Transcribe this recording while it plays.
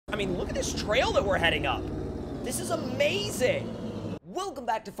I mean, look at this trail that we're heading up. This is amazing. Welcome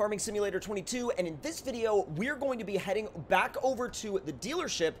back to Farming Simulator 22, and in this video, we're going to be heading back over to the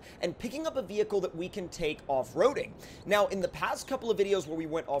dealership and picking up a vehicle that we can take off-roading. Now, in the past couple of videos where we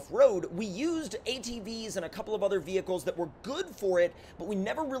went off-road, we used ATVs and a couple of other vehicles that were good for it, but we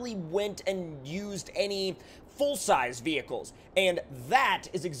never really went and used any full-size vehicles, and that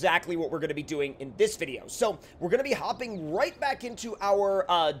is exactly what we're going to be doing in this video. So we're going to be hopping right back into our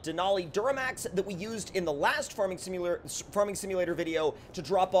Denali Duramax that we used in the last Farming Simulator video to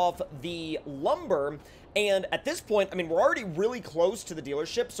drop off the lumber. And at this point, I mean, we're already really close to the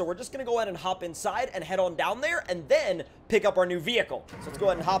dealership, so we're just going to go ahead and hop inside and head on down there and then pick up our new vehicle. So let's go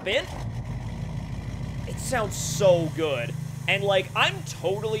ahead and hop in. It sounds so good. And, like, I'm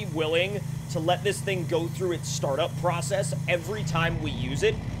totally willing to let this thing go through its startup process every time we use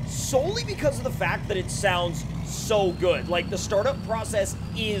it, solely because of the fact that it sounds so good. Like, the startup process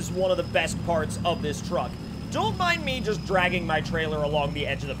is one of the best parts of this truck. Don't mind me just dragging my trailer along the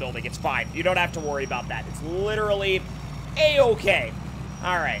edge of the building. It's fine. You don't have to worry about that. It's literally a-okay.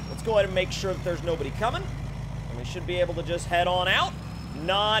 All right, let's go ahead and make sure that there's nobody coming. And we should be able to just head on out.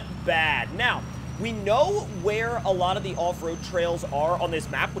 Not bad. Now, we know where a lot of the off-road trails are on this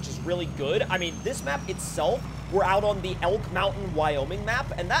map, which is really good. I mean, this map itself, we're out on the Elk Mountain, Wyoming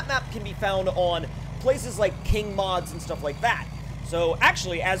map, and that map can be found on places like King Mods and stuff like that. So,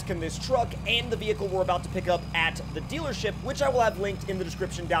 actually, as can this truck and the vehicle we're about to pick up at the dealership, which I will have linked in the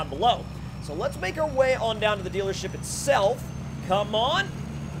description down below. So, let's make our way on down to the dealership itself. Come on.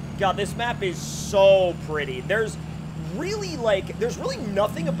 God, this map is so pretty. There's really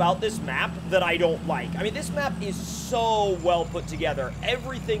nothing about this map that I don't like. I mean, this map is so well put together.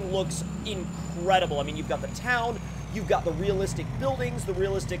 Everything looks incredible. I mean, you've got the town, you've got the realistic buildings, the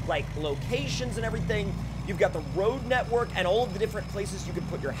realistic, like, locations and everything. You've got the road network and all of the different places you can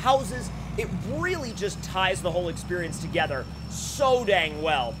put your houses. It really just ties the whole experience together so dang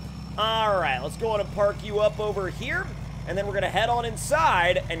well. All right, let's go on and park you up over here, and then we're going to head on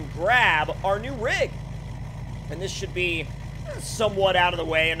inside and grab our new rig. And this should be somewhat out of the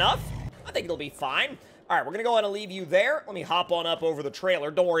way enough. I think it'll be fine. All right, we're going to go ahead and leave you there. Let me hop on up over the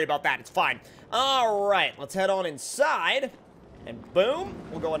trailer. Don't worry about that. It's fine. All right, let's head on inside. And boom,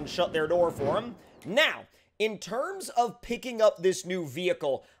 we'll go ahead and shut their door for them. Now, in terms of picking up this new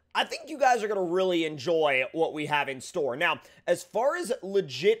vehicle, I think you guys are going to really enjoy what we have in store. Now, as far as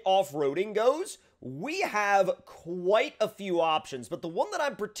legit off-roading goes, we have quite a few options, but the one that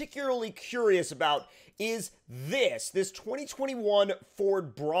I'm particularly curious about is this 2021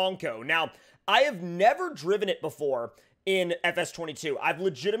 Ford Bronco. Now, I have never driven it before in FS22. I've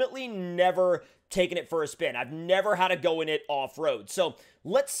legitimately never taken it for a spin. I've never had to go in it off-road. So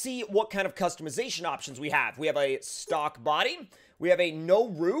let's see what kind of customization options we have. We have a stock body. We have a no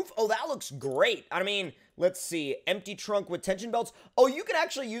roof. Oh, that looks great. I mean, let's see. Empty trunk with tension belts. Oh, you can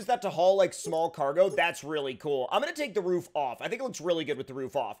actually use that to haul, like, small cargo. That's really cool. I'm going to take the roof off. I think it looks really good with the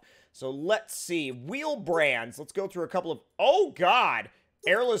roof off. So let's see. Wheel brands. Let's go through a couple of... Oh, God.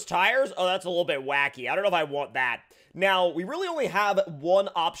 Airless tires? Oh, that's a little bit wacky. I don't know if I want that. Now, we really only have one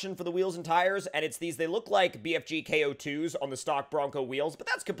option for the wheels and tires, and it's these. They look like BFG KO2s on the stock Bronco wheels, but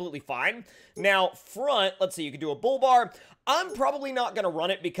that's completely fine. Now, front, let's see, you can do a bull bar. I'm probably not going to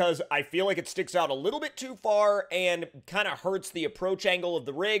run it because I feel like it sticks out a little bit too far and kind of hurts the approach angle of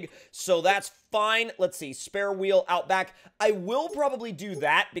the rig, so that's fine. Let's see, spare wheel out back. I will probably do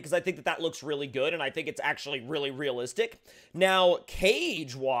that because I think that that looks really good, and I think it's actually really realistic. Now,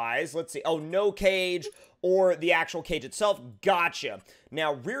 cage-wise, let's see. Oh, no cage or the actual cage itself. Gotcha.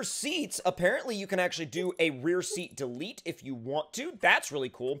 Now, rear seats, apparently you can actually do a rear seat delete if you want to. That's really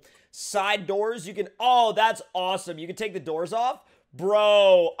cool. Side doors, you can... Oh, that's awesome. You can take the doors off.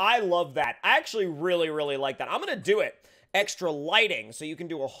 Bro, I love that. I actually really, really like that. I'm going to do it. Extra lighting. So you can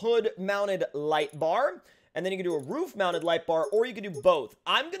do a hood-mounted light bar, and then you can do a roof-mounted light bar, or you can do both.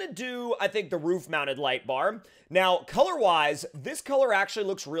 I'm going to do, I think, the roof-mounted light bar. Now, color-wise, this color actually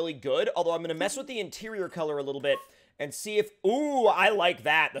looks really good, although I'm going to mess with the interior color a little bit and see if... Ooh, I like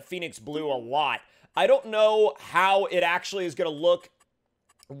that, the Phoenix Blue, a lot. I don't know how it actually is going to look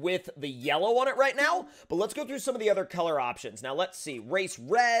with the yellow on it right now, but let's go through some of the other color options. Now, let's see. Race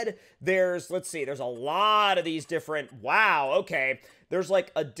red. Let's see, there's a lot of these different... Wow, okay. There's like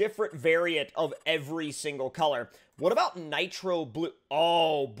a different variant of every single color. What about nitro blue?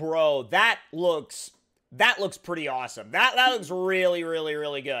 Oh, bro, that looks pretty awesome. That looks really, really,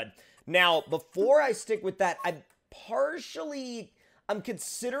 really good. Now, before I stick with that, I'm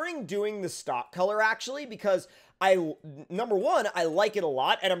considering doing the stock color, actually, because number one, I like it a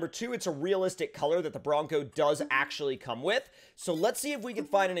lot, and number two, it's a realistic color that the Bronco does actually come with. So let's see if we can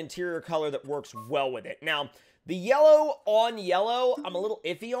find an interior color that works well with it. Now, the yellow on yellow, I'm a little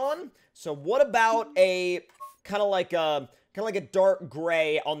iffy on. So what about a kind of like a dark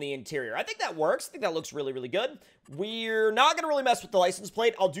gray on the interior? I think that works. I think that looks really, really good. We're not going to really mess with the license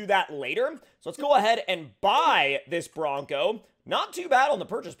plate. I'll do that later. So let's go ahead and buy this Bronco. Not too bad on the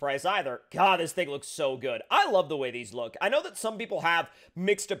purchase price either. God, this thing looks so good. I love the way these look. I know that some people have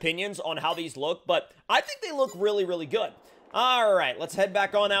mixed opinions on how these look, but I think they look really, really good. All right, let's head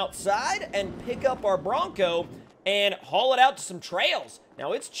back on outside and pick up our Bronco and haul it out to some trails.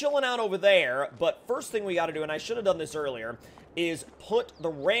 Now, it's chilling out over there, but first thing we got to do, and I should have done this earlier, is put the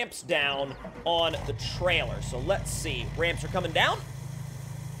ramps down on the trailer. So let's see. Ramps are coming down.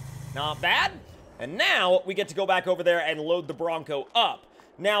 Not bad. And now we get to go back over there and load the Bronco up.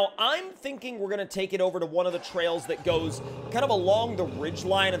 Now, I'm thinking we're going to take it over to one of the trails that goes kind of along the ridge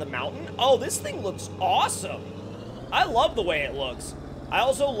line of the mountain. Oh, this thing looks awesome. I love the way it looks. I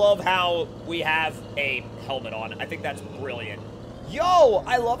also love how we have a helmet on. I think that's brilliant. Yo,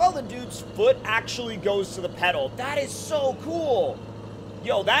 I love how the dude's foot actually goes to the pedal. That is so cool.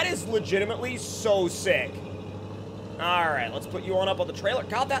 Yo, that is legitimately so sick. All right, let's put you on up on the trailer.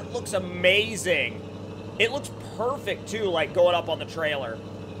 God, that looks amazing. It looks perfect, too, like going up on the trailer.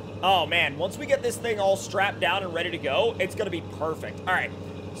 Oh, man, once we get this thing all strapped down and ready to go, it's going to be perfect. All right,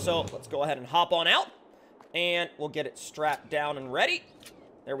 so let's go ahead and hop on out, and we'll get it strapped down and ready.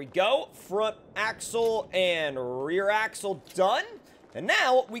 There we go. Front axle and rear axle done. And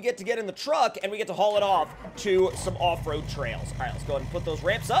now we get to get in the truck, and we get to haul it off to some off-road trails. All right, let's go ahead and put those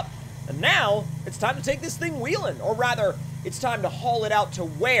ramps up. And now, it's time to take this thing wheeling. Or rather, it's time to haul it out to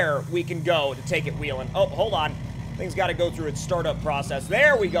where we can go to take it wheeling. Oh, hold on. Thing's got to go through its startup process.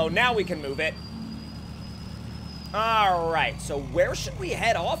 There we go. Now we can move it. All right, so where should we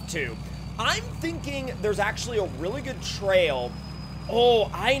head off to? I'm thinking there's actually a really good trail. Oh,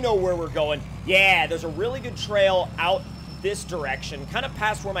 I know where we're going. Yeah, there's a really good trail out this direction, kind of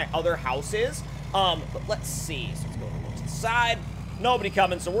past where my other house is. But let's see. So let's go to the side. Nobody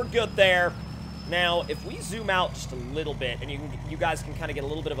coming, so we're good there. Now, if we zoom out just a little bit, and you guys can kind of get a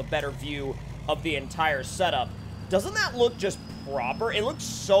little bit of a better view of the entire setup, doesn't that look just proper? It looks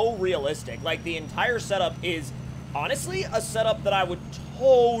so realistic. Like, the entire setup is, honestly, a setup that I would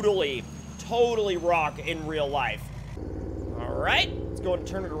totally rock in real life. All right, let's go and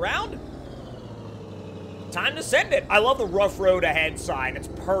turn it around. Time to send it. I love the rough road ahead sign. It's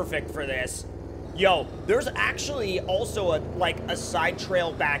perfect for this. Yo, there's actually also a side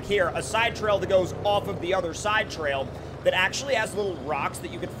trail back here, a side trail that goes off of the other side trail that actually has little rocks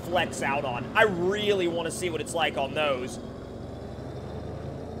that you can flex out on. I really want to see what it's like on those.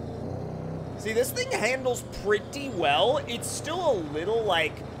 See, this thing handles pretty well. It's still a little,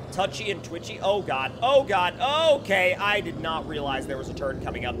 like, touchy and twitchy. Oh, God. Oh, God. Okay, I did not realize there was a turn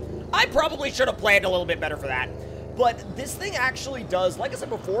coming up. I probably should have planned a little bit better for that. But this thing actually does, like I said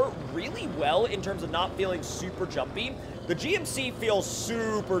before, really well in terms of not feeling super jumpy. The GMC feels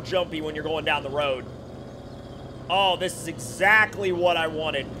super jumpy when you're going down the road. Oh, this is exactly what I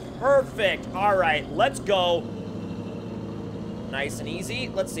wanted. Perfect. All right, let's go. Nice and easy.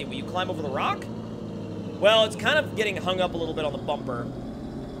 Let's see, will you climb over the rock? Well, it's kind of getting hung up a little bit on the bumper.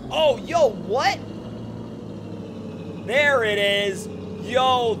 Oh, yo, what? There it is.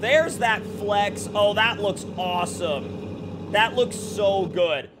 Yo, there's that flex. Oh, that looks awesome. That looks so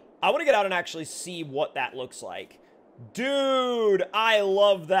good. I want to get out and actually see what that looks like. Dude, I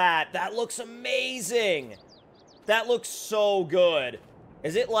love that. That looks amazing. That looks so good.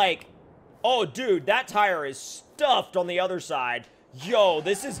 Is it like... Oh, dude, that tire is stuffed on the other side. Yo,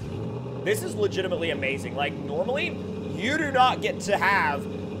 this is legitimately amazing. Like, normally, you do not get to have,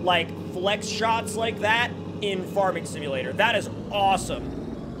 like, flex shots like that in Farming Simulator. That is awesome.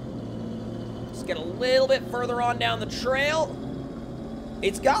 Let's get a little bit further on down the trail.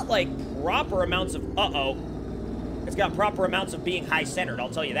 It's got, like, proper amounts of... Uh-oh. It's got proper amounts of being high-centered,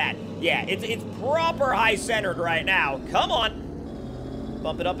 I'll tell you that. Yeah, it's proper high-centered right now. Come on.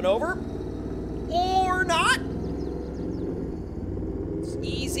 Bump it up and over. Or not. It's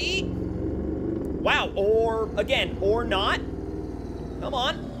easy. Wow, or, again, or not. Come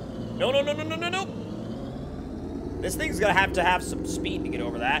on. No, no, no, no, no, no, no. This thing's gonna have to have some speed to get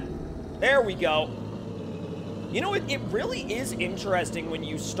over that. There we go. You know, it really is interesting when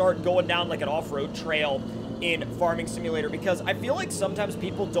you start going down, like, an off-road trail in Farming Simulator, because I feel like sometimes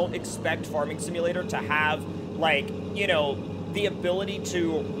people don't expect Farming Simulator to have, like, you know, the ability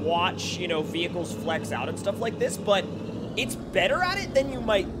to watch, you know, vehicles flex out and stuff like this, but it's better at it than you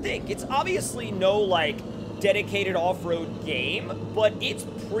might think. It's obviously no, like, dedicated off-road game, but it's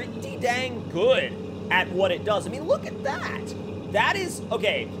pretty dang good at what it does. I mean, look at that. That is,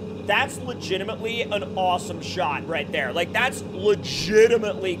 okay, that's legitimately an awesome shot right there. Like, that's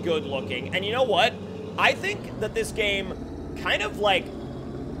legitimately good looking. And you know what? I think that this game kind of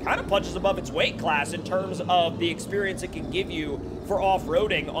punches above its weight class in terms of the experience it can give you for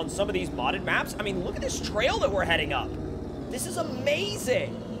off-roading on some of these modded maps. I mean, look at this trail that we're heading up. This is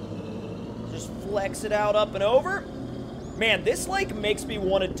amazing. Just flex it out up and over. Man, this, like, makes me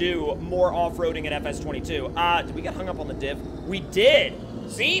want to do more off-roading at FS22. Did we get hung up on the div? We did.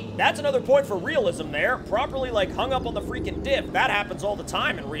 See? That's another point for realism there. Properly, like, hung up on the freaking div. That happens all the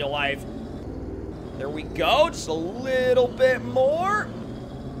time in real life. There we go. Just a little bit more.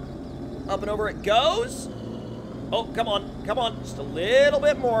 Up and over it goes. Oh, come on. Come on. Just a little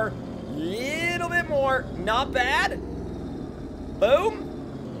bit more. Little bit more. Not bad. Boom.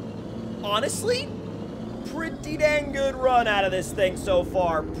 Honestly, pretty dang good run out of this thing so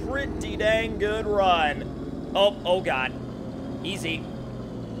far. Pretty dang good run. Oh God. Easy.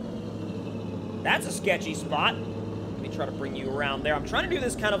 That's a sketchy spot. Let me try to bring you around there. I'm trying to do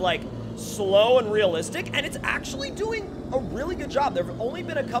this kind of like slow and realistic, and it's actually doing a really good job. There have only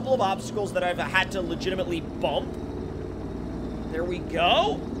been a couple of obstacles that I've had to legitimately bump. There we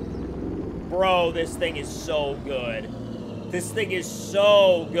go. Bro, this thing is so good. This thing is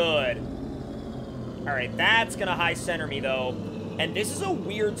so good. All right, that's gonna high center me though. And this is a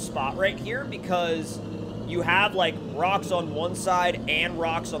weird spot right here because you have like rocks on one side and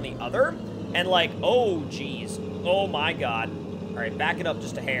rocks on the other. And like, oh geez, oh my God. All right, back it up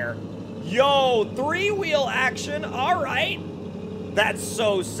just a hair. Yo, three-wheel action, all right. That's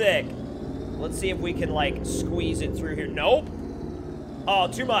so sick. Let's see if we can like squeeze it through here. Nope. Oh,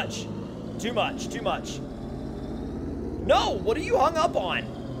 too much. Too much, too much. No, what are you hung up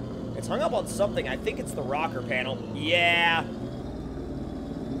on? It's hung up on something. I think it's the rocker panel. Yeah.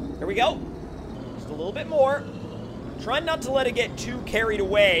 Here we go. Just a little bit more. Trying not to let it get too carried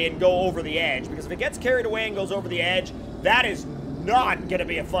away and go over the edge, because if it gets carried away and goes over the edge, that is not gonna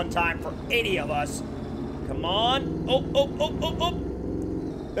be a fun time for any of us. Come on. Oh.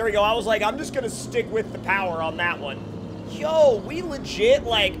 There we go. I was like, I'm just gonna stick with the power on that one. Yo, we legit,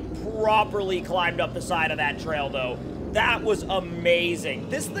 like, properly climbed up the side of that trail, though. That was amazing.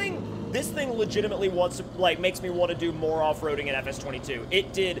 This thing legitimately makes me want to do more off-roading at FS22.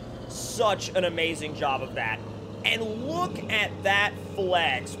 It did such an amazing job of that. And look at that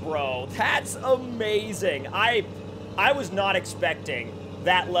flex, bro. That's amazing. I was not expecting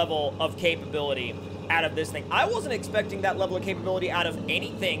that level of capability out of this thing. I wasn't expecting that level of capability out of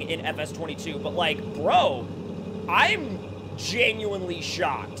anything in FS22, but like, bro, I'm genuinely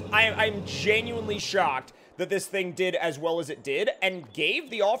shocked. I'm genuinely shocked that this thing did as well as it did and gave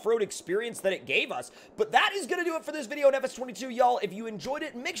the off-road experience that it gave us. But that is going to do it for this video on FS22, y'all. If you enjoyed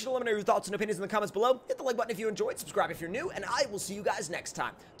it, make sure to let me know your thoughts and opinions in the comments below. Hit the like button if you enjoyed, subscribe if you're new, and I will see you guys next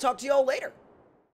time. Talk to y'all later.